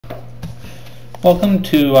Welcome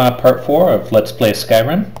to part 4 of Let's Play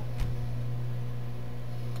Skyrim.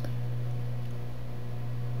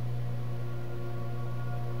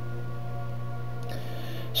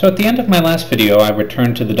 So at the end of my last video I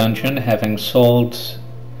returned to the dungeon having sold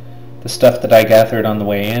the stuff that I gathered on the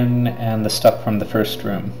way in and the stuff from the first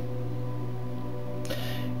room.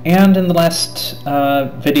 And in the last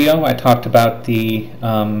video I talked about the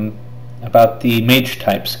mage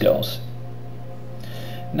type skills.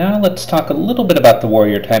 Now let's talk a little bit about the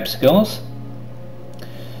warrior type skills.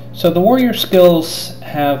 So the warrior skills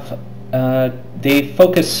have, they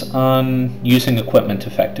focus on using equipment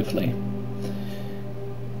effectively.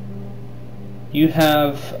 You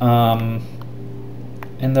have,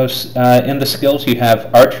 in the skills you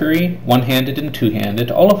have archery, one-handed and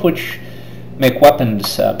two-handed, all of which make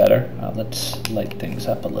weapons better. Let's light things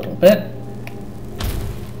up a little bit.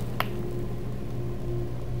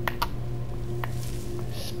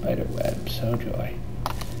 Spider webs, oh joy.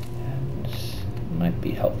 And it might be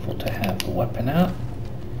helpful to have the weapon out.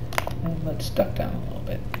 And let's duck down a little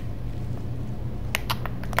bit.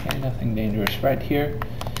 Okay, nothing dangerous right here.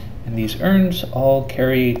 And these urns all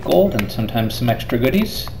carry gold and sometimes some extra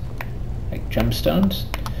goodies, like gemstones.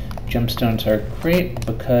 Gemstones are great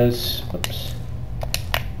because,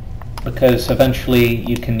 because eventually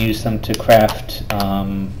you can use them to craft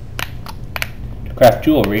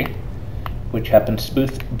jewelry, which happens to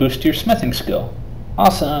boost your smithing skill.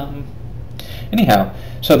 Awesome! Anyhow,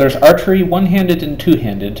 so there's archery, one-handed and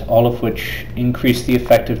two-handed, all of which increase the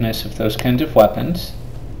effectiveness of those kinds of weapons.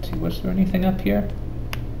 Let's see, was there anything up here?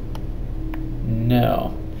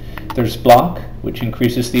 No. There's block, which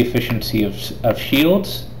increases the efficiency of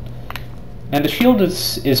shields. And the shield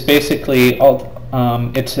is basically,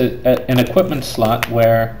 it's an equipment slot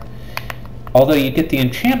where, although you get the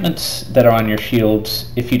enchantments that are on your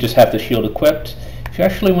shields if you just have the shield equipped, if you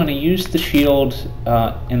actually want to use the shield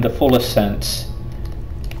in the fullest sense,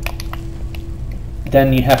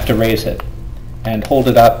 then you have to raise it and hold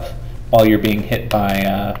it up while you're being hit by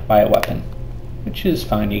a weapon, which is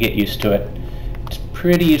fine, you get used to it. It's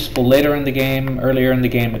pretty useful later in the game. Earlier in the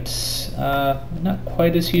game it's not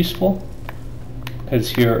quite as useful,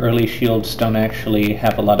 because your early shields don't actually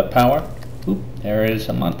have a lot of power. Oop, there is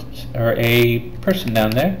a person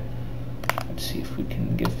down there. Let's see if we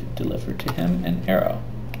can deliver to him an arrow.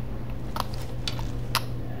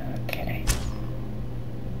 Okay.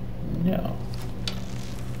 No.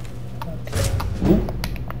 Okay. Oop.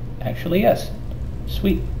 Actually, yes.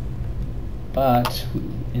 Sweet. But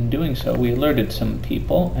in doing so, we alerted some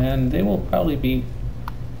people, and they will probably be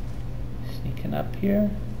sneaking up here.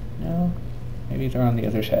 No? Maybe they're on the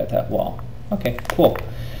other side of that wall. Okay, cool.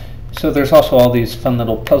 So there's also all these fun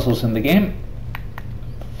little puzzles in the game.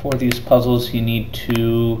 For these puzzles you need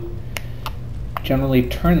to generally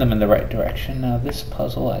turn them in the right direction. Now this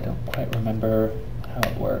puzzle, I don't quite remember how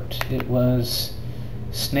it worked. It was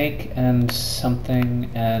snake and something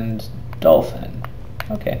and dolphin.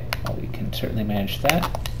 Okay, well we can certainly manage that.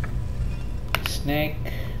 Snake,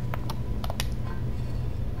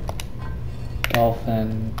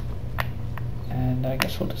 dolphin, and I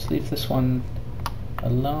guess we'll just leave this one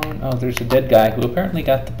alone. Oh, there's a dead guy who apparently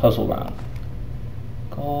got the puzzle wrong.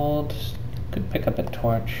 Gold. Could pick up a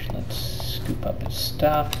torch. Let's scoop up his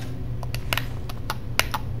stuff.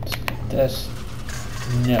 Let's get this.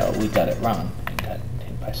 No, we got it wrong. I got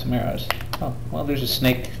hit by some arrows. Oh, well, there's a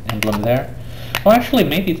snake emblem there. Well, actually,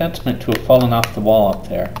 maybe that's meant to have fallen off the wall up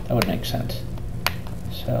there. That would make sense.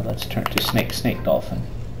 So let's turn to snake, dolphin.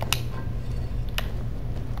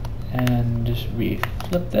 And just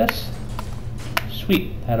re-flip this.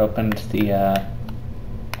 Sweet, that opened the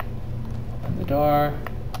door.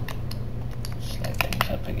 Slide things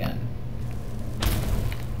up again.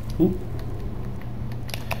 Oop.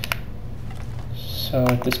 So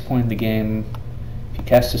at this point in the game, if you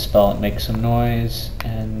cast a spell, it makes some noise,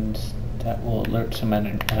 and that will alert some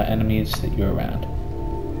enemies that you're around.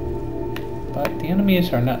 But the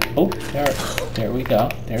enemies are not. Oh, there we go.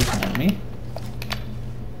 There's an enemy.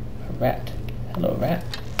 A rat. Hello, rat.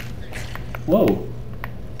 Whoa.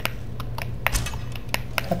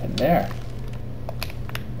 What happened there?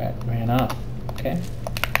 Rat ran off. Okay.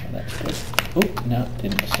 Well, that's good. Oop, no,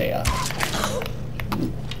 didn't stay off.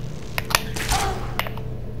 Ooh.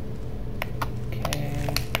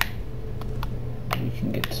 Okay. We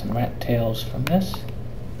can get some rat tails from this.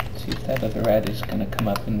 Let's see if that other rat is going to come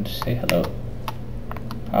up and say hello.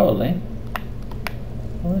 Probably.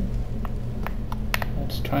 What?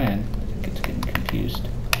 Let's try and. I think it's getting confused.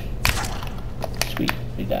 Sweet,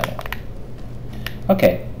 we got it.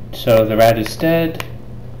 Okay, so the rat is dead.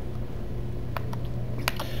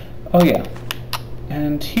 Oh yeah,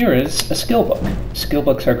 And here is a skill book. Skill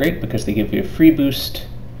books are great because they give you a free boost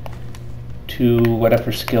to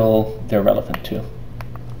whatever skill they're relevant to.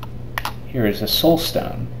 Here is a soul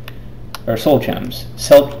stone, or soul gems.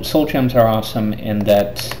 Soul gems are awesome in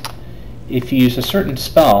that if you use a certain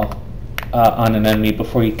spell on an enemy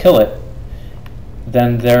before you kill it,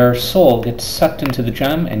 then their soul gets sucked into the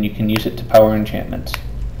gem and you can use it to power enchantments.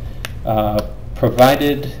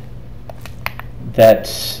 Provided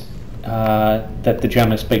that that the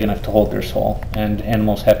gem is big enough to hold their soul, and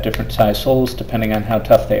animals have different size souls depending on how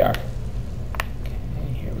tough they are.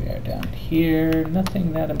 Okay, here we are down here.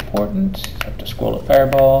 Nothing that important. Just have to scroll a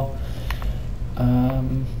fireball.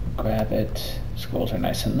 Grab it. Scrolls are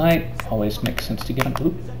nice and light. Always makes sense to get them.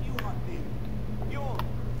 Oop.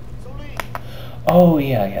 Oh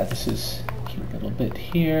yeah, this is a cute little bit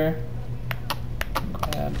here.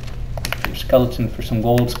 Grab your skeleton for some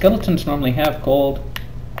gold. Skeletons normally have gold.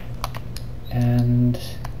 And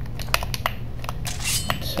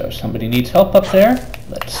so somebody needs help up there.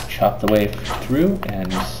 Let's chop the way through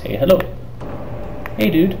and say hello. Hey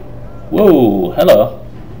dude. Whoa, hello.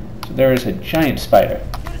 So there is a giant spider.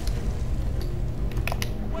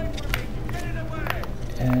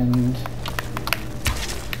 And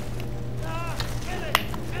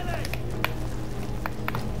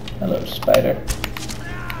hello, spider.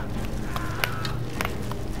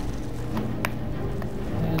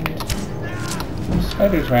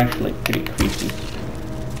 Spiders are actually pretty creepy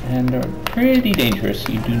and are pretty dangerous.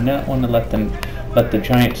 You do not want to let the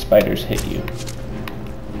giant spiders hit you.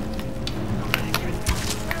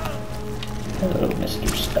 Hello, Mr.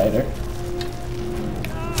 Spider.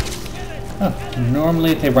 Oh,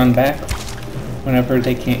 normally they run back whenever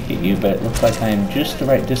they can't hit you, but it looks like I am just the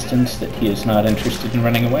right distance that he is not interested in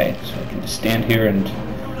running away. So I can just stand here and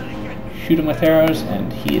shoot him with arrows,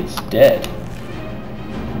 and he is dead.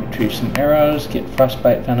 Retrieve some arrows, get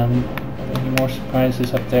frostbite venom. Are there any more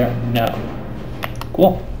surprises up there? No.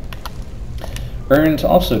 Cool. Urns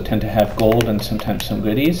also tend to have gold and sometimes some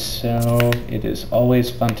goodies, so it is always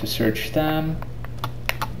fun to search them.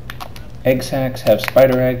 Egg sacs have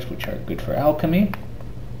spider eggs, which are good for alchemy.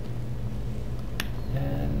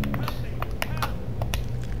 And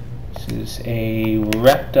this is a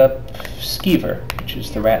wrapped up skeever, which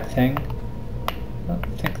is the rat thing. I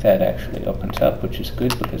don't think that actually opens up, which is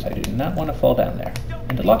good because I do not want to fall down there.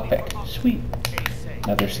 And a lockpick. Sweet.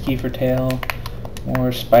 Another skeever tail.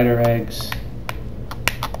 More spider eggs.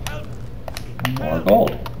 And more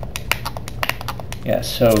gold. Yeah,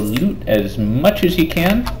 so loot as much as you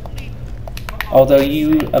can. Although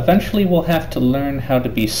you eventually will have to learn how to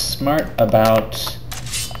be smart about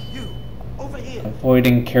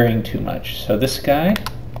avoiding carrying too much. So this guy,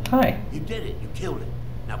 hi. You did it. You killed it.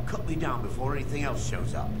 Now cut me down before anything else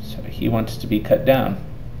shows up. So he wants to be cut down.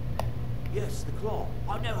 Yes, the claw.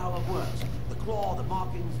 I know how it works. The claw, the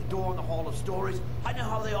markings, the door in the Hall of Stories. I know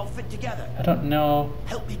how they all fit together. I don't know.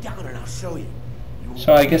 Help me down and I'll show you.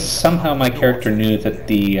 So I guess somehow my character knew that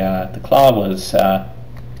the claw was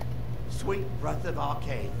Sweet breath of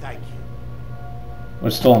arcade, thank you.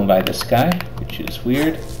 was stolen by this guy, which is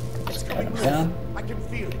weird. Let's cut him down. I can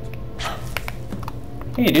feel it.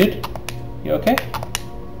 Hey dude, you okay?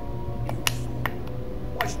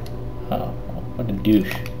 Oh, what a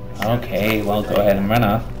douche. Okay, well go ahead and run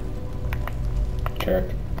off. Jerk.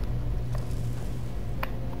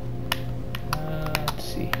 Let's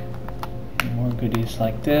see. Any more goodies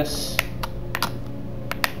like this?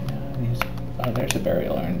 Oh, there's a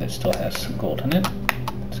burial urn that still has some gold in it.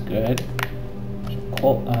 That's good.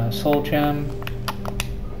 Soul gem.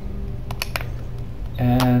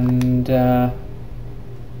 And some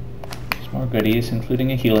more goodies,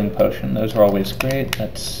 including a healing potion. Those are always great.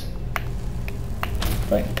 Let's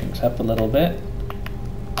brighten things up a little bit.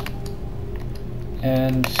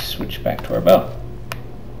 And switch back to our bow.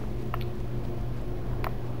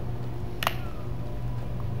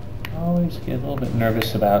 Always get a little bit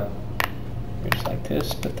nervous about areas like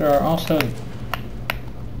this, but there are also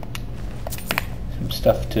some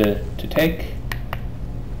stuff to take.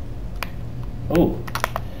 Oh,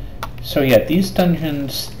 so yeah, these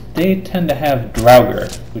dungeons, they tend to have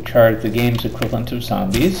Draugr, which are the game's equivalent of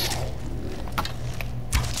zombies.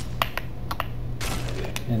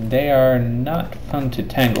 And they are not fun to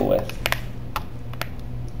tangle with.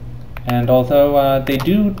 And although they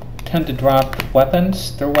do tend to drop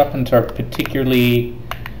weapons, their weapons are particularly,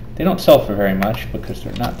 they don't sell for very much because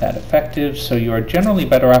they're not that effective, so you are generally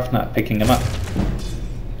better off not picking them up.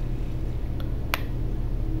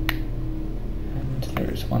 And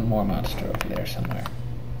there's one more monster over there somewhere.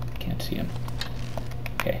 Can't see him.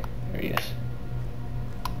 Okay, there he is.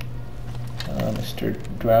 Hello, Mr.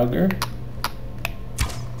 Draugr.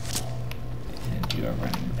 You are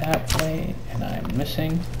running that way, and I'm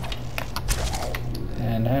missing.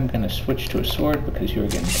 And I'm going to switch to a sword because you're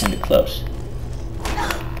getting kind of close.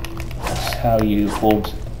 That's how you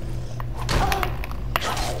hold.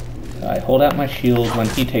 I hold out my shield when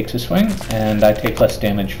he takes a swing, and I take less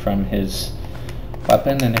damage from his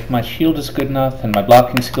weapon. And if my shield is good enough and my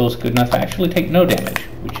blocking skill is good enough, I actually take no damage,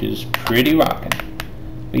 which is pretty rockin'.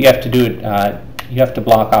 But you have to do it. You have to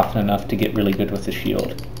block often enough to get really good with the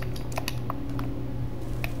shield.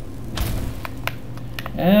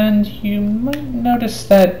 And you might notice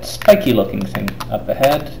that spiky looking thing up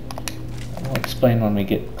ahead. I'll explain when we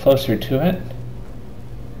get closer to it.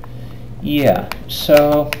 Yeah,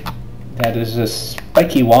 so that is a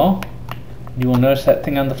spiky wall. You will notice that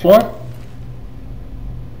thing on the floor.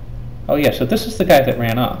 Oh yeah, so this is the guy that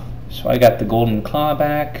ran off. So I got the golden claw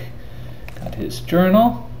back, got his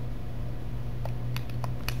journal,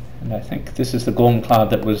 and I think this is the golden claw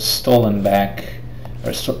that was stolen back,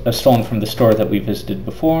 or stolen from the store that we visited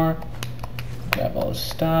before. Grab all his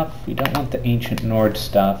stuff. We don't want the ancient Nord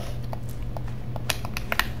stuff.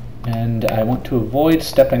 And I want to avoid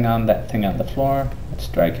stepping on that thing on the floor. Let's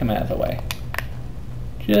drag him out of the way.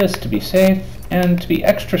 Just to be safe, and to be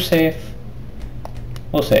extra safe,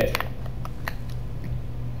 we'll save.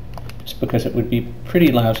 Just because it would be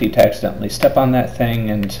pretty lousy to accidentally step on that thing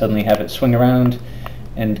and suddenly have it swing around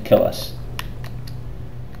and kill us.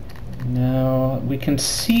 Now, we can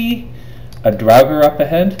see a Draugr up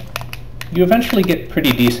ahead. You eventually get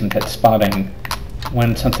pretty decent at spotting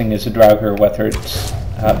when something is a Draugr, whether it's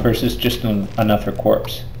versus just another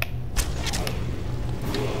corpse.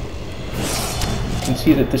 You can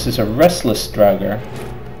see that this is a restless Draugr,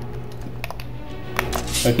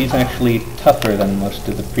 so he's actually tougher than most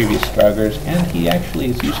of the previous Draugrs, and he actually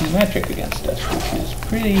is using magic against us, which is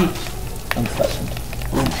pretty unpleasant.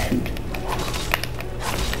 Oh, shoot.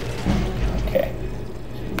 Okay,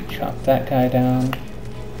 so we chopped that guy down,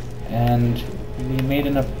 and we made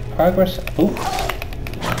enough progress. Oh,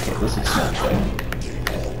 okay, this is not good.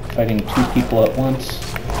 Fighting two people at once.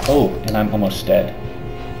 Oh, and I'm almost dead.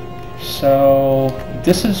 So,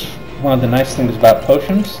 this is one of the nice things about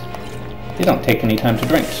potions. They don't take any time to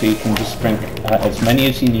drink, so you can just drink as many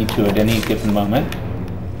as you need to at any given moment.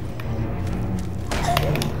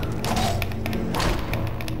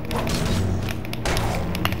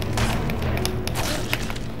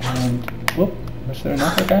 And, whoop, was there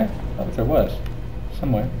another guy? Oh, there was.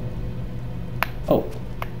 Somewhere. Oh.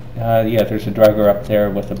 Yeah, there's a Draugr up there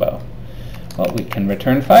with a bow. Well, we can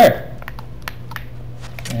return fire.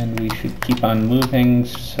 And we should keep on moving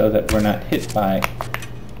so that we're not hit by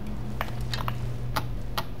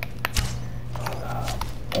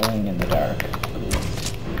bowing in the dark.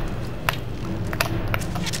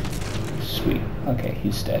 Sweet. Okay,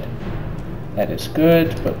 he's dead. That is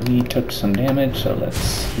good, but we took some damage, so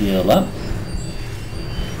let's heal up.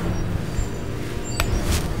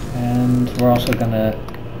 And we're also gonna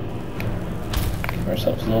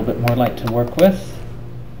ourselves a little bit more light to work with.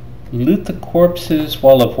 Loot the corpses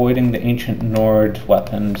while avoiding the ancient Nord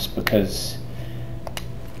weapons because,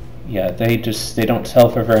 yeah, they don't sell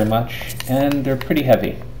for very much and they're pretty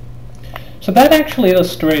heavy. So that actually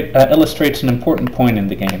illustrates an important point in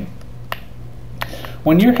the game.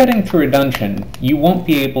 When you're heading through a dungeon, you won't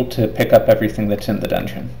be able to pick up everything that's in the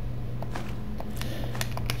dungeon.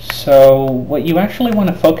 So what you actually want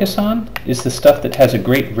to focus on is the stuff that has a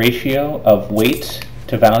great ratio of weight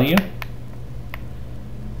to value.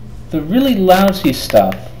 The really lousy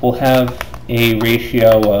stuff will have a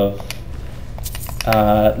ratio of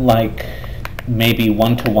like maybe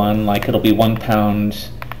 1-to-1, like it'll be 1 pound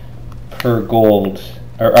per gold,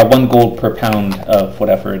 or 1 gold per pound of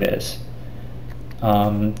whatever it is.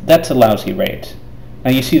 That's a lousy rate.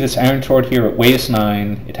 Now you see this iron sword here, it weighs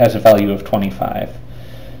 9, it has a value of 25.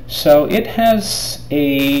 So it has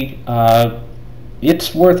a,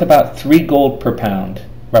 it's worth about 3 gold per pound,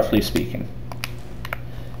 roughly speaking.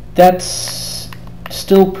 That's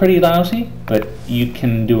still pretty lousy, but you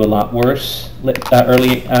can do a lot worse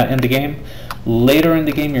early in the game. Later in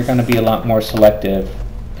the game, you're going to be a lot more selective.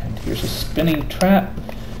 And here's a spinning trap.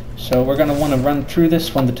 So we're going to want to run through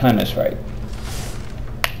this when the time is right.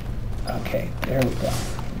 Okay, there we go.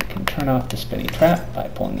 We can turn off the spinning trap by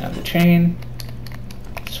pulling on the chain.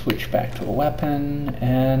 Switch back to a weapon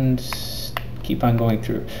and keep on going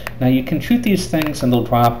through. Now you can shoot these things and they'll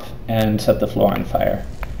drop and set the floor on fire.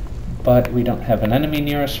 But we don't have an enemy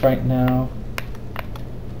near us right now.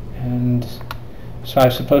 And so I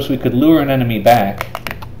suppose we could lure an enemy back.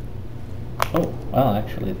 Oh, well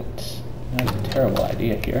actually that's not a terrible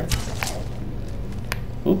idea here.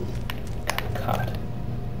 Oop, got caught.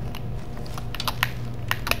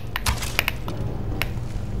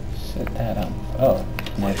 that up. Oh, it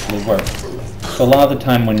can actually work. So a lot of the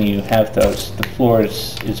time when you have those, the floor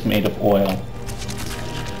is made of oil,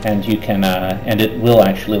 and you can and it will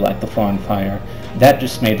actually light the floor on fire. That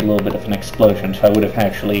just made a little bit of an explosion, so I would have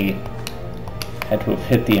actually had to have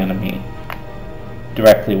hit the enemy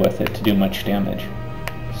directly with it to do much damage.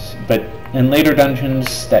 But in later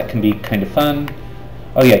dungeons, that can be kind of fun.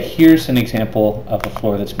 Oh yeah, here's an example of a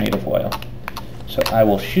floor that's made of oil. So I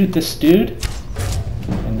will shoot this dude,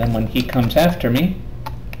 and then when he comes after me,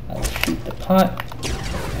 I will shoot the pot,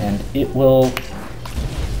 and it will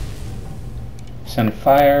send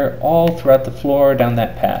fire all throughout the floor down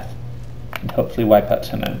that path, and hopefully wipe out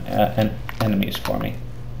some enemies for me.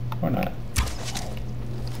 Or not.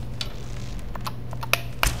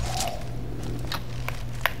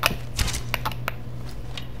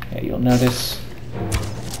 Yeah, you'll notice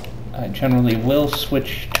I generally will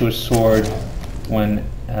switch to a sword when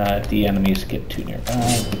the enemies get too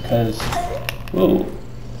nearby, because... Whoa!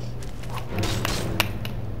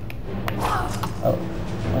 Oh,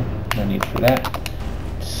 well, no need for that.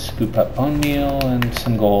 Scoop up bone meal and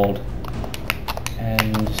some gold.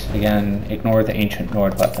 And again, ignore the ancient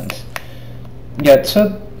Nord weapons. Yeah,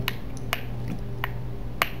 so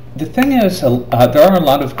the thing is, there are a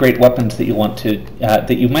lot of great weapons that you want to,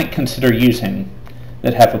 that you might consider using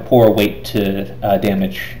that have a poor weight to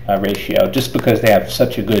damage ratio, just because they have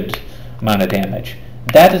such a good amount of damage.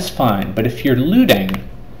 That is fine, but if you're looting,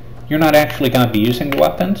 you're not actually going to be using the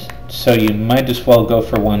weapons, so you might as well go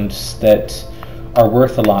for ones that are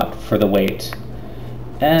worth a lot for the weight.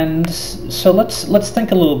 And so let's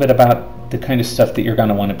think a little bit about the kind of stuff that you're going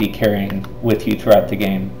to want to be carrying with you throughout the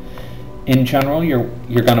game. In general, you're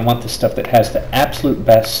going to want the stuff that has the absolute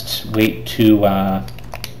best weight to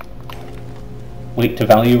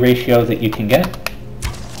value ratio that you can get.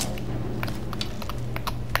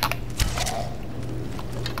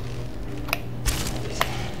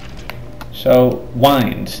 So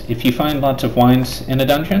wines. If you find lots of wines in a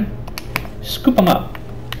dungeon, scoop them up.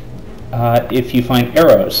 If you find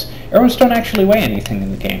arrows don't actually weigh anything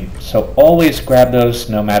in the game, so always grab those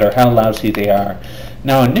no matter how lousy they are.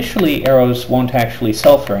 Now initially arrows won't actually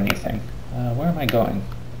sell for anything. Where am I going?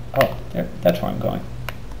 Oh, there, that's where I'm going.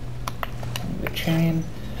 The chain.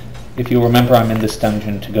 If you remember, I'm in this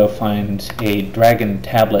dungeon to go find a dragon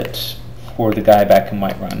tablet for the guy back in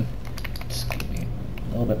Whiterun. Let's give me a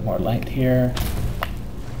little bit more light here.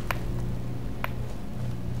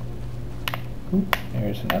 Ooh,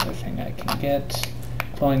 there's another thing I can get.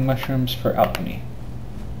 Glowing mushrooms for alchemy.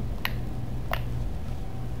 I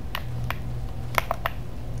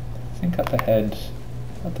think up ahead,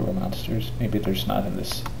 I thought there were monsters. Maybe there's not in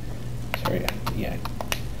this area. Yeah.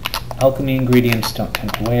 Alchemy ingredients don't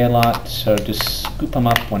tend to weigh a lot, so just scoop them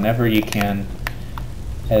up whenever you can,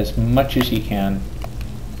 as much as you can.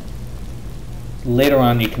 Later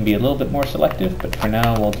on you can be a little bit more selective, but for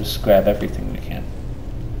now we'll just grab everything we can.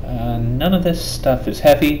 None of this stuff is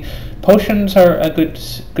heavy. Potions are a good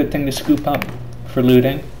thing to scoop up for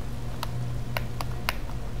looting.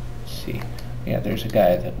 Let's see. Yeah, there's a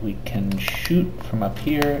guy that we can shoot from up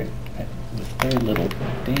here with very little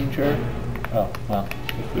danger. Oh, well,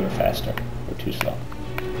 if we were faster, we're too slow.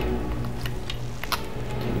 So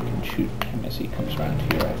we can shoot him as he comes around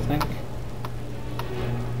here, I think.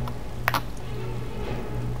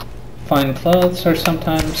 Fine clothes are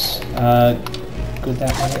sometimes good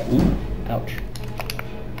that way. Ooh, ouch.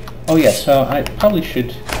 Oh yeah, so I probably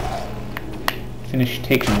should finish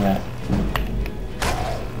taking that.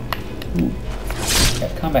 Ooh.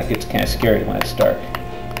 Yeah, combat gets kind of scary when it's dark.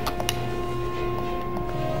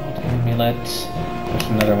 Amulet. There's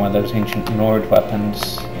another one of those ancient Nord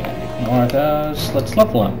weapons. Yeah, ignore those. Let's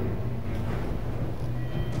level them.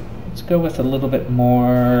 Let's go with a little bit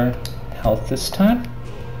more health this time.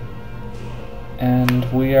 And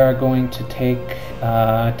we are going to take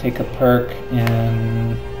a perk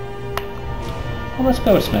in... Well, let's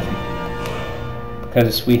go with smithing.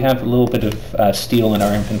 Because we have a little bit of steel in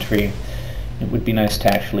our inventory. It would be nice to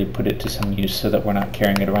actually put it to some use so that we're not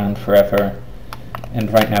carrying it around forever.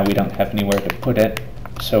 And right now we don't have anywhere to put it,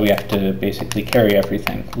 so we have to basically carry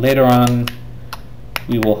everything. Later on,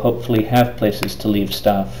 we will hopefully have places to leave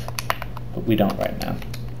stuff, but we don't right now.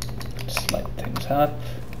 Let's light things up.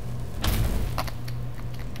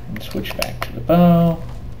 And switch back to the bow.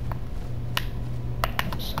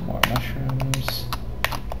 Some more mushrooms.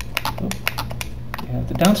 Oop. Yeah,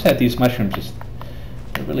 the downside of these mushrooms is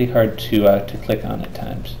they're really hard to click on at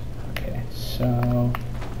times. Okay, so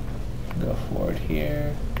go forward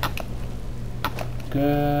here.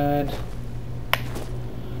 Good.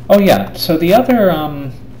 Oh yeah, so the other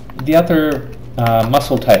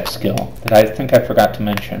muscle type skill that I think I forgot to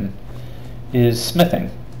mention is smithing.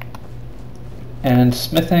 And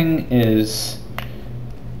smithing is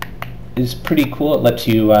pretty cool. It lets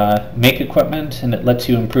you make equipment, and it lets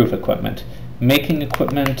you improve equipment. Making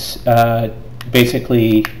equipment,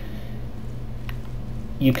 basically,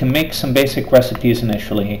 you can make some basic recipes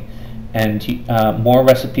initially, and more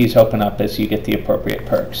recipes open up as you get the appropriate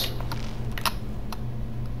perks.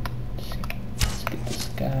 Let's get this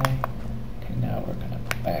guy. Okay, now we're going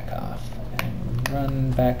to back off and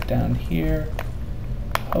run back down here.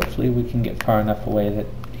 Hopefully we can get far enough away that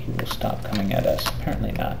he will stop coming at us.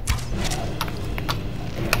 Apparently not.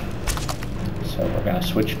 Okay. So we're going to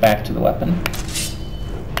switch back to the weapon.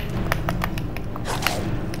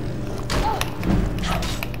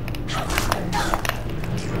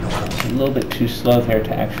 It's a little bit too slow there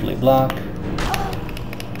to actually block.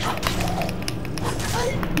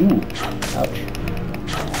 Ooh, ouch.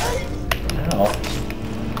 Ow.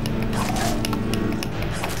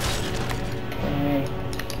 Okay,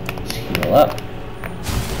 let's heal up.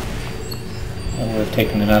 I would have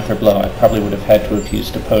taken another blow. I probably would have had to have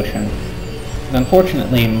used a potion. And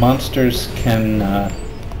unfortunately, monsters can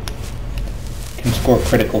score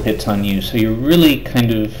critical hits on you, so you're really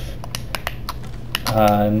kind of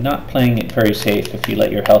not playing it very safe if you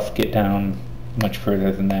let your health get down much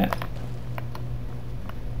further than that.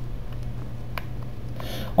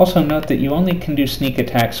 Also note that you only can do sneak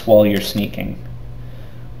attacks while you're sneaking,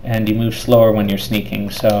 and you move slower when you're sneaking,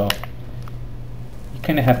 so you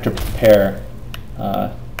kind of have to prepare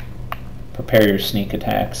your sneak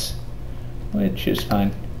attacks, which is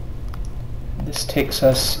fine. This takes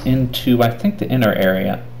us into, I think, the inner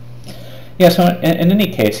area. Yeah, so in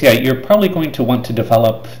any case, yeah, you're probably going to want to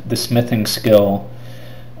develop the smithing skill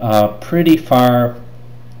pretty far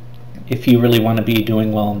if you really want to be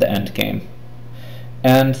doing well in the end game.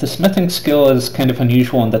 And the smithing skill is kind of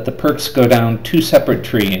unusual in that the perks go down two separate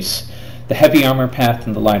trees, the heavy armor path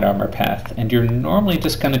and the light armor path, and you're normally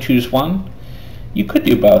just going to choose one. You could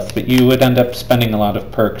do both, but you would end up spending a lot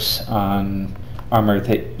of perks on armor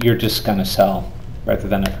that you're just going to sell rather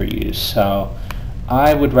than ever use. So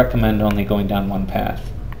I would recommend only going down one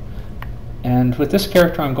path. And with this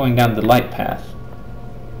character I'm going down the light path.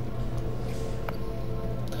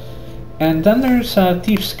 And then there's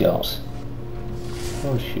thief skills.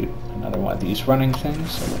 Oh shoot, another one of these running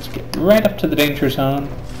things. So let's get right up to the danger zone.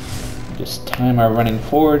 Just time our running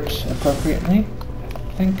forward appropriately,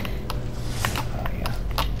 I think. Oh yeah,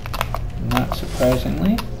 not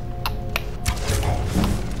surprisingly.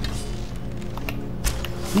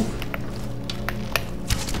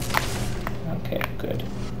 Okay, good.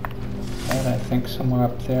 And I think somewhere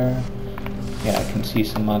up there, yeah, I can see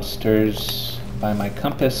some monsters by my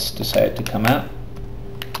compass decided to come out.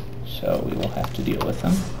 So we will have to deal with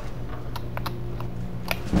them.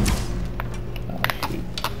 Oh shoot.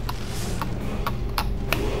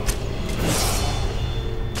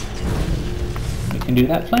 We can do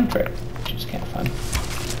that flame trick, which is kind of fun.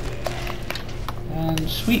 And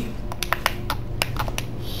sweet.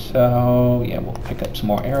 So yeah, we'll pick up some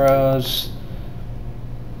more arrows.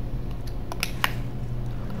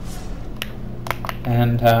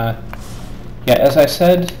 And yeah, as I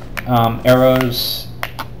said, arrows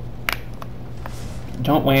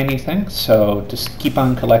don't weigh anything, so just keep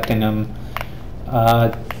on collecting them.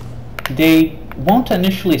 They won't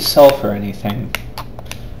initially sell for anything.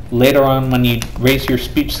 Later on, when you raise your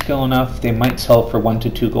speech skill enough, they might sell for 1 to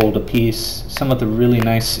 2 gold apiece. Some of the really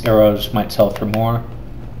nice arrows might sell for more.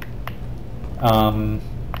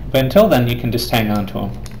 But until then, you can just hang on to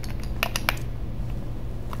them.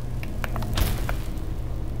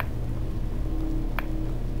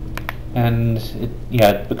 And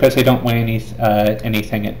yeah, because they don't weigh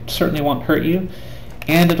anything, it certainly won't hurt you,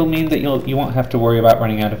 and it'll mean that you won't have to worry about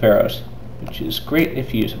running out of arrows, which is great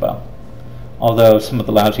if you use a bow. Although some of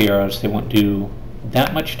the lousy arrows, they won't do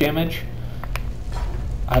that much damage.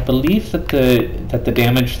 I believe that the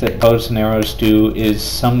damage that bows and arrows do is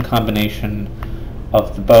some combination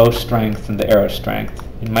of the bow strength and the arrow strength.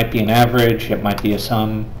 It might be an average, it might be a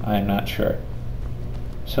sum, I'm not sure.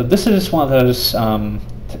 So this is one of those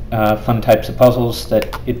fun types of puzzles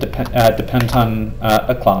that it depends on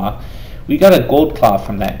a claw. We got a gold claw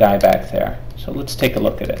from that guy back there, so let's take a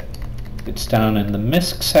look at it. It's down in the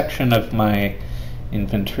misc section of my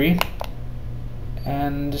inventory,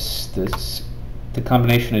 and the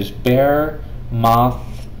combination is bear,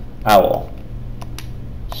 moth, owl.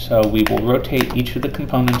 So we will rotate each of the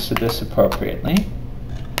components of this appropriately.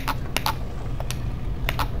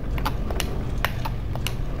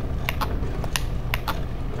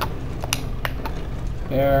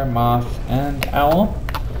 Bear, moth, and owl.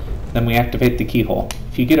 Then we activate the keyhole.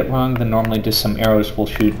 If you get it wrong, then normally just some arrows will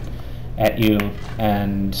shoot at you,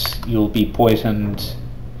 and you'll be poisoned.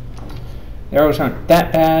 The arrows aren't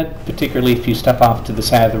that bad, particularly if you step off to the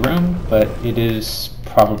side of the room, but it is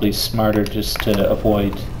probably smarter just to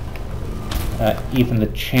avoid even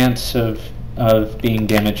the chance of being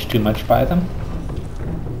damaged too much by them,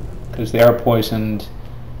 because they are poisoned.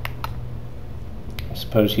 I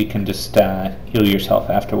suppose you can just heal yourself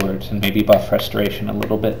afterwards and maybe buff restoration a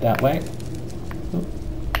little bit that way. Oop.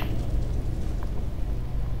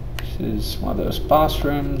 This is one of those boss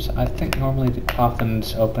rooms. I think normally the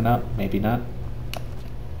coffins open up, maybe not.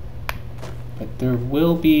 But there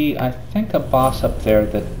will be, I think, a boss up there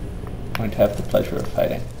that I'm going to have the pleasure of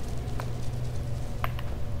fighting.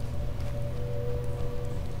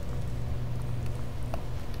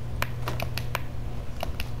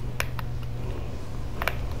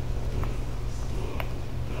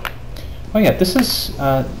 Oh yeah, this is,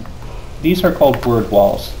 these are called word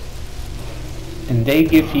walls, and they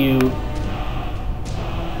give you,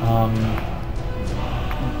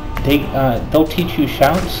 they'll teach you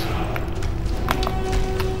shouts,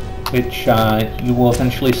 which you will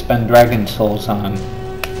eventually spend dragon souls on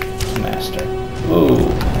to master. Whoa!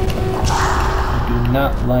 I do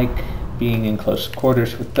not like being in close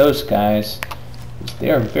quarters with those guys, because they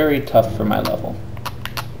are very tough for my level.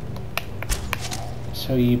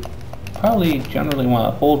 So you probably generally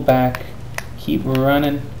want to hold back, keep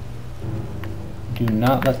running. Do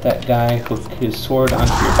not let that guy hook his sword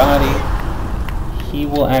onto your body.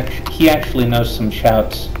 He actually knows some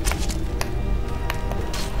shouts.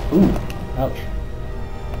 Ooh, ouch.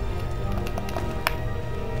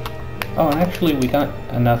 Oh, and actually we got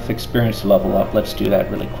enough experience to level up. Let's do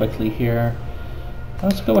that really quickly here.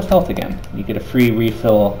 Let's go with health again. You get a free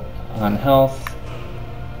refill on health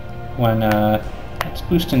when let's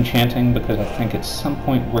boost enchanting, because I think at some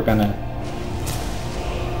point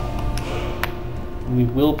we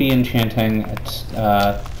will be enchanting. It's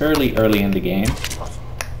fairly early in the game.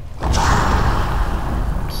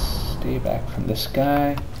 Let's stay back from this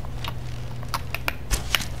guy.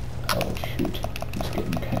 Oh shoot, he's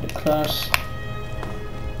getting kind of close.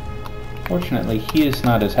 Fortunately, he is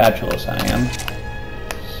not as agile as I am,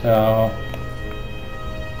 so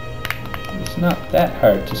it's not that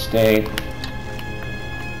hard to stay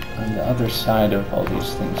on the other side of all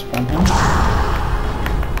these things from him.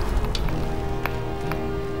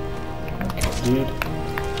 Okay, dude.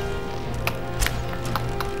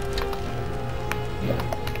 Yeah.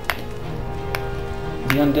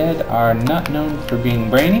 The undead are not known for being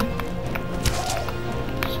brainy,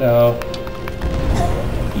 so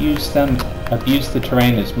abuse the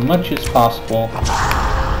terrain as much as possible,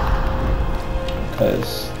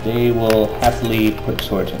 because they will happily put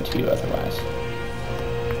swords into you otherwise.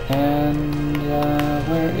 And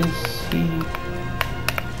where is he?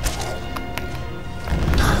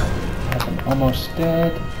 I have him almost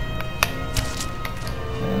dead.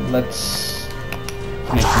 And let's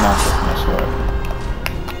finish him off with my sword.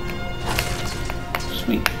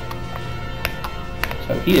 Sweet.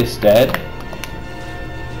 So he is dead.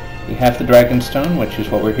 We have the Dragonstone, which is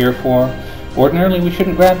what we're here for. Ordinarily we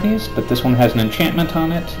shouldn't grab these, but this one has an enchantment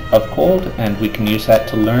on it of cold, and we can use that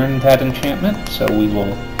to learn that enchantment, so we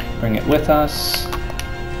will bring it with us.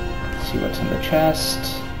 Let's see what's in the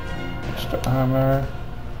chest. Extra armor.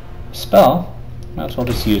 Spell. Might as well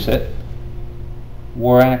just use it.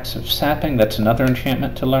 War Axe of Sapping, that's another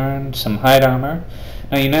enchantment to learn. Some hide armor.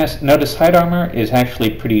 Now you notice hide armor is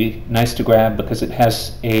actually pretty nice to grab because it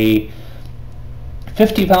has a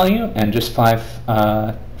 50 value and just 5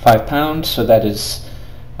 pounds, so that is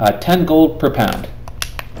 10 gold per pound.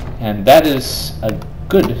 And that is a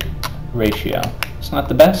good ratio. It's not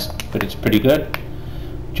the best, but it's pretty good.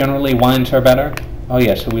 Generally, wines are better. Oh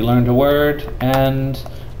yeah, so we learned a word, and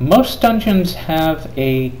most dungeons have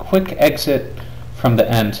a quick exit from the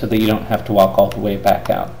end so that you don't have to walk all the way back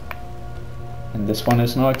out. And this one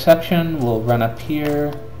is no exception. We'll run up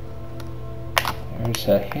here. There's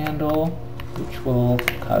a handle, which will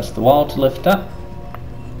cause the wall to lift up.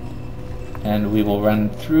 And we will run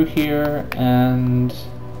through here and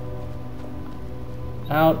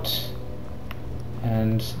out.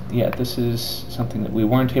 And yeah, this is something that we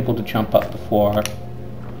weren't able to jump up before.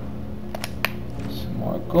 Some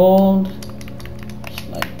more gold. Just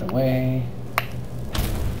light the way.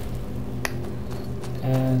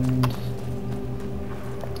 And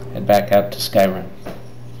head back out to Skyrim.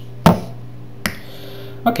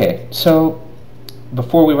 Okay, so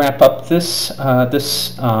before we wrap up this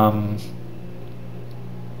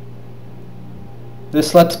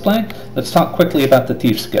this Let's Play, let's talk quickly about the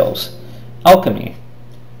thief skills. Alchemy.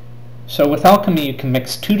 So with alchemy, you can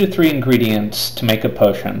mix 2 to 3 ingredients to make a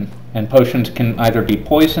potion, and potions can either be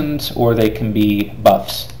poisons or they can be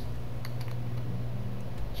buffs.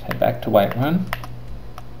 Let's head back to Whiterun.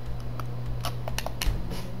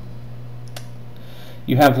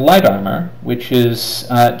 You have light armor, which is,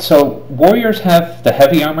 so warriors have the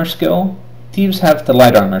heavy armor skill, thieves have the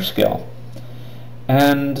light armor skill.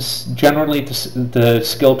 And generally the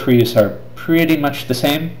skill trees are pretty much the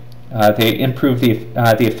same. They improve the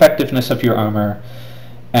effectiveness of your armor,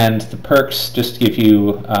 and the perks just give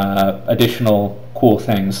you additional cool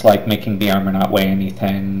things like making the armor not weigh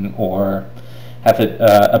anything or have it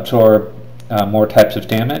absorb more types of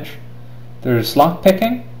damage. There's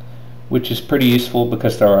lockpicking, which is pretty useful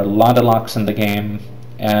because there are a lot of locks in the game,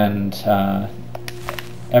 and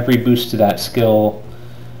every boost to that skill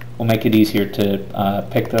will make it easier to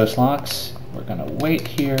pick those locks. We're going to wait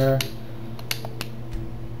here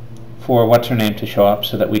for what's-her-name to show up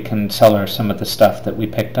so that we can sell her some of the stuff that we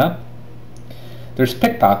picked up. There's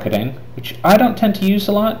pickpocketing, which I don't tend to use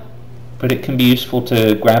a lot, but it can be useful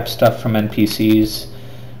to grab stuff from NPCs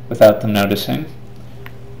without them noticing.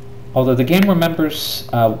 Although the game remembers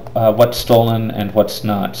what's stolen and what's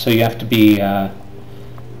not, so you have to be a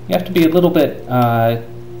little bit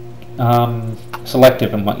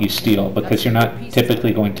selective in what you steal, because you're not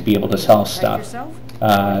typically going to be able to sell stuff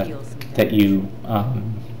that you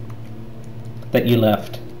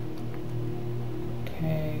left.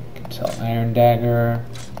 Okay, can sell iron dagger,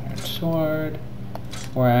 iron sword,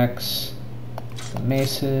 war axe, the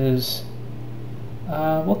maces.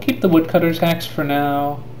 We'll keep the woodcutter's axe for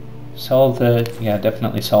now. Sell the, yeah,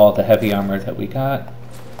 definitely sell all the heavy armor that we got.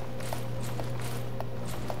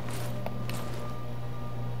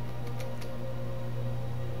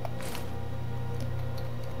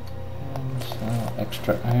 And sell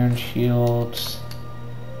extra iron shields.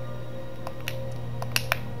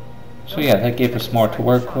 So yeah, that gave us more to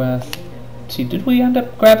work with. Let's see, did we end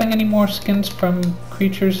up grabbing any more skins from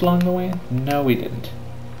creatures along the way? No, we didn't.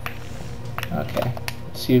 Okay,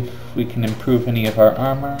 let's see if we can improve any of our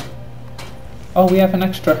armor. Oh, we have an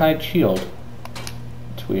extra hide shield.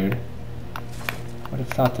 It's weird. Would have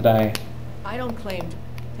thought that I don't claim.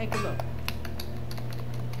 Take a look.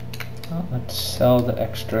 Well, let's sell the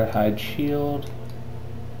extra hide shield.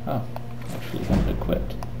 Oh, actually got it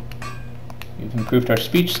equipped. We've improved our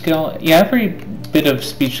speech skill. Yeah, every bit of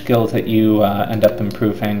speech skill that you end up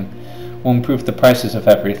improving will improve the prices of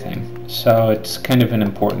everything. So it's kind of an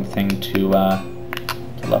important thing to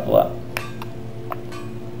level up.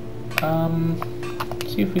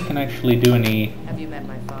 See if we can actually do any. Have you met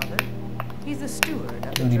my father? He's the steward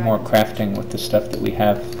of do any more crafting with the stuff that we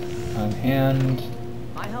have on hand.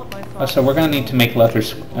 I help my Oh, so we're going to need to make leather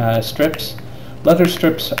strips. Leather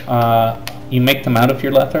strips, you make them out of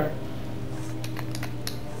your leather.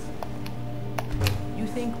 You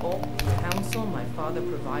think all counsel my father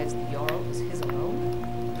provides the Jarl is his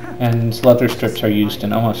alone? And leather strips are used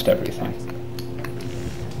in almost everything.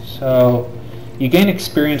 So you gain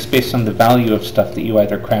experience based on the value of stuff that you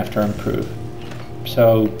either craft or improve.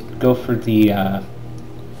 So go for the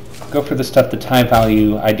stuff that's high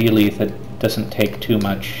value, ideally that doesn't take too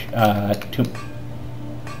much, too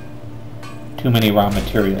many raw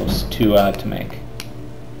materials to make.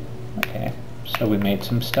 Okay, so we made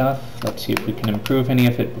some stuff. Let's see if we can improve any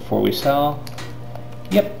of it before we sell.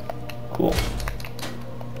 Yep, cool.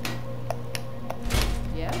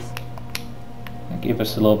 Yes? That gave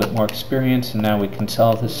us a little bit more experience, and now we can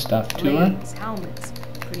sell this stuff to her. Blades, helmets,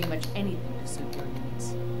 pretty much anything to suit your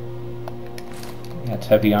needs. Yeah, it's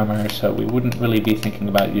heavy armor, so we wouldn't really be thinking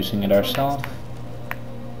about using it ourselves.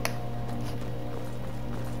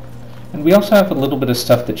 And we also have a little bit of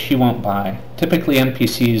stuff that she won't buy. Typically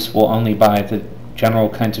NPCs will only buy the general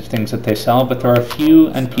kinds of things that they sell, but there are a few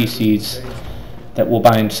NPCs that will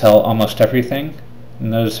buy and sell almost everything,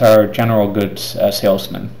 and those are general goods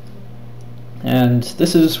salesmen. And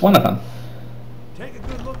this is one of them. Take a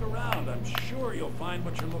good look around. I'm sure you'll find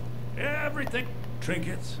what you're looking for. Everything.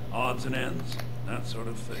 Trinkets, odds and ends, that sort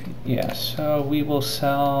of thing. Yeah, so we will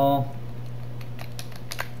sell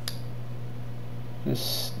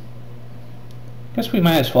this. I guess we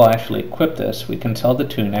might as well actually equip this. We can sell the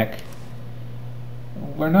tunic.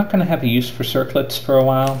 We're not going to have a use for circlets for a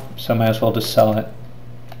while, so might as well just sell it.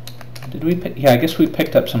 Did we pick? Yeah, I guess we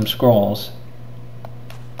picked up some scrolls.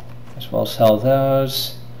 As well sell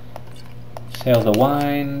those. Sell the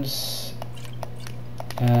wines.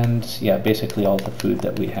 And yeah, basically all the food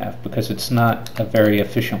that we have, because it's not a very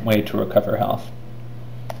efficient way to recover health.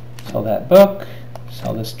 Sell that book.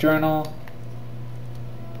 Sell this journal.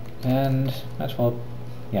 And as well,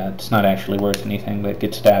 yeah, it's not actually worth anything, but it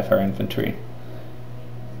gets to have our inventory.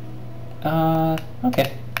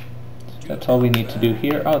 Okay. So that's all we need to do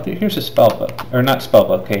here. Oh, here's a spell book. Or not spell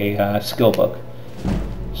book, a skill book.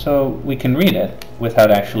 So we can read it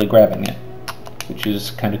without actually grabbing it, which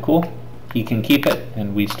is kind of cool. He can keep it,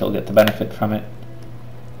 and we still get the benefit from it.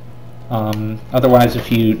 Otherwise,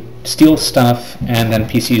 if you steal stuff and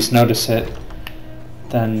NPCs notice it,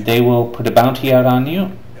 then they will put a bounty out on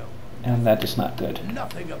you, and that is not good.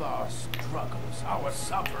 Nothing of our struggles, our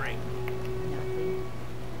suffering. Nothing.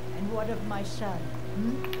 And what of my son?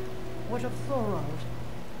 What of Thorold?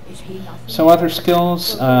 Is he nothing? So other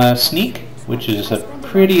skills, sneak, which is a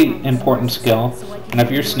pretty important skill.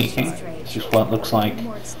 Whenever you're sneaking, this is what it looks like.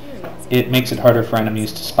 It makes it harder for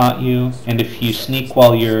enemies to spot you, and if you sneak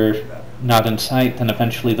while you're not in sight, then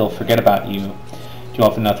eventually they'll forget about you. You'll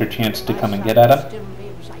have another chance to come and get at them.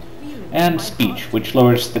 And speech, which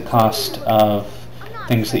lowers the cost of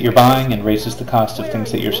things that you're buying and raises the cost of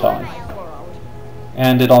things that you're selling.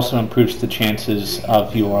 And it also improves the chances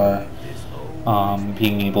of your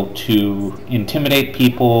being able to intimidate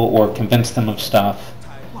people or convince them of stuff.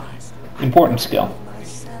 Important skill,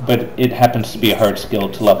 but it happens to be a hard skill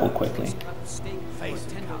to level quickly.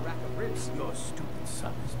 Your stupid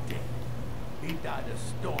son is dead. He died a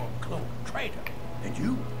storm-cloaked traitor. And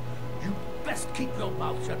you best keep your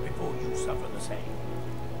mouth shut before you suffer the same.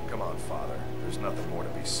 Come on, Father. There's nothing more to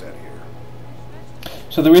be said here.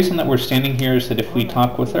 So the reason that we're standing here is that if we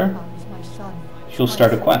talk with her, she'll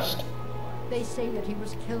start a quest. They say that he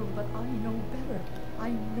was killed, but I know better. I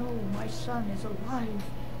know my son is alive.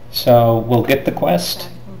 So we'll get the quest,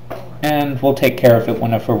 and we'll take care of it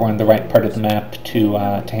whenever we're in the right part of the map to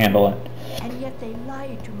handle it. And yet they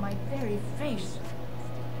lied to my very face.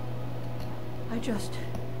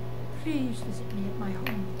 Please visit me at my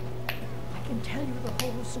home. I can tell you the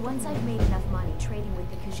whole story. Once I've made enough money trading with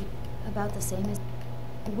the Khajiit, about the same as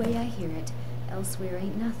the way I hear it. Elsewhere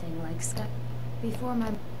ain't nothing like Skyrim. Before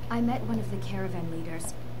I met one of the caravan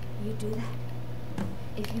leaders. You do that?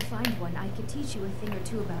 If you find one, I could teach you a thing or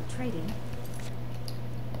two about trading.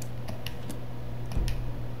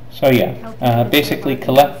 So yeah, basically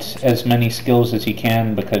collect as many skills as you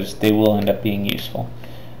can because they will end up being useful.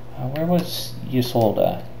 Where was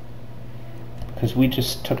Ysolda? Because we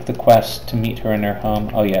just took the quest to meet her in her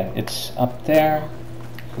home. Oh yeah, it's up there.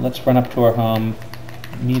 So let's run up to her home,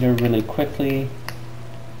 meet her really quickly,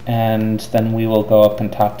 and then we will go up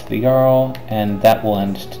and talk to the Jarl, and that will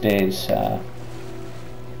end today's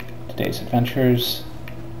adventures.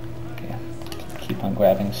 Yeah, keep on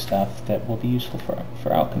grabbing stuff that will be useful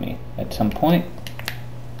for alchemy at some point.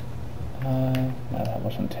 No, that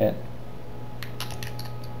wasn't it.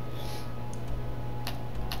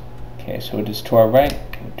 Okay, so it is to our right.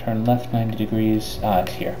 We turn left 90 degrees.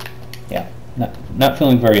 It's here. Yeah, not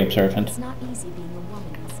feeling very observant. It's not easy being a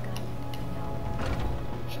woman in Skyrim, I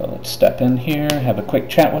know. So let's step in here, have a quick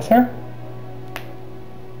chat with her.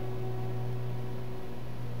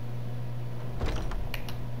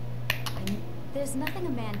 There's nothing a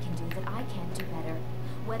man can do that I can't do better,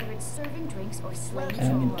 whether it's serving drinks or slaying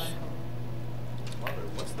And children. Mother,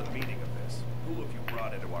 what's the meaning of this? Who have you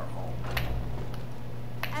brought into our home?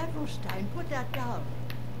 Adelstein, put that down.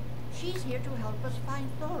 She's here to help us find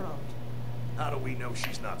Thorold. How do we know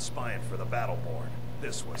she's not spying for the Battleborn?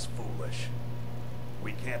 This was foolish.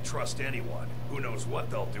 We can't trust anyone. Who knows what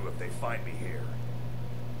they'll do if they find me here?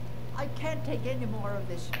 I can't take any more of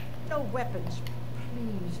this. No weapons.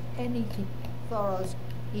 Please, anything. Thorold,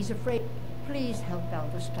 he's afraid. Please help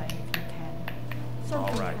Adelstein if you can.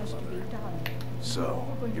 Something All right, has to be Mother. done. So, We're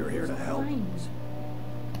all going you're here lose to our help? minds.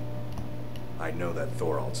 I know that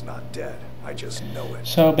Thorold's not dead. I just know it.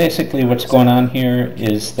 so basically what's going on here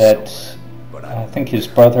is that But I think his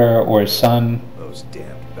brother or his son those damn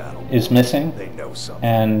Battleborn. is missing, They know something.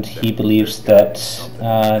 and he There's believes gotta be that something in the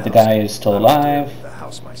house. guy is still I don't dare alive. leave the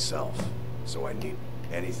house myself, so I need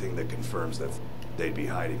anything that confirms that they'd be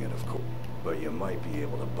hiding it, of course. But you might be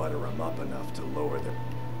able to butter them up enough to lower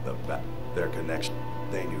their connection.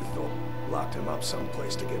 They knew Thor locked him up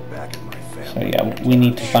someplace to get back at my So family. yeah, we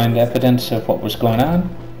need to find evidence of what was going on,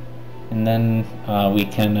 and then we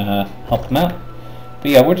can help him out. But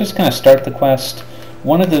yeah, we're just gonna start the quest.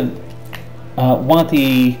 One of the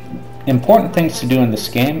important things to do in this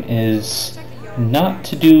game is not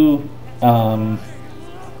to do.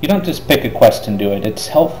 You don't just pick a quest and do it. It's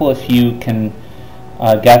helpful if you can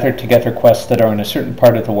gather together quests that are in a certain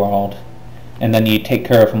part of the world, and then you take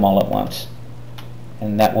care of them all at once,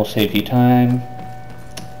 and that will save you time.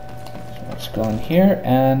 So let's go in here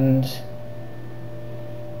and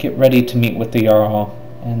get ready to meet with the Jarl,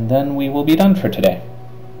 and then we will be done for today.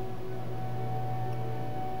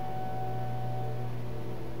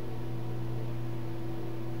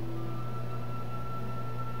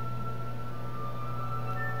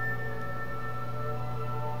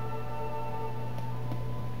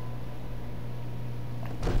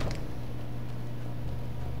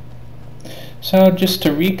 So just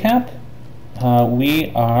to recap, we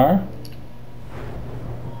are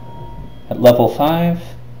at level 5.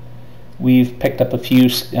 We've picked up a few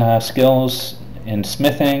skills in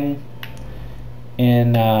smithing,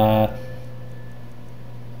 in let's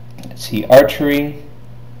see, archery,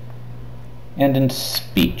 and in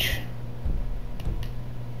speech.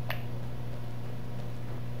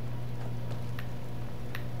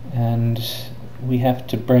 And we have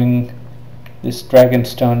to bring this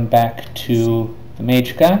dragonstone back to the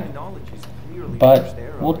mage guy, but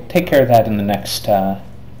we'll take care of that in the next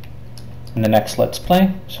Let's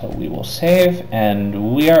Play. So we will save,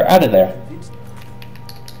 and we are out of there.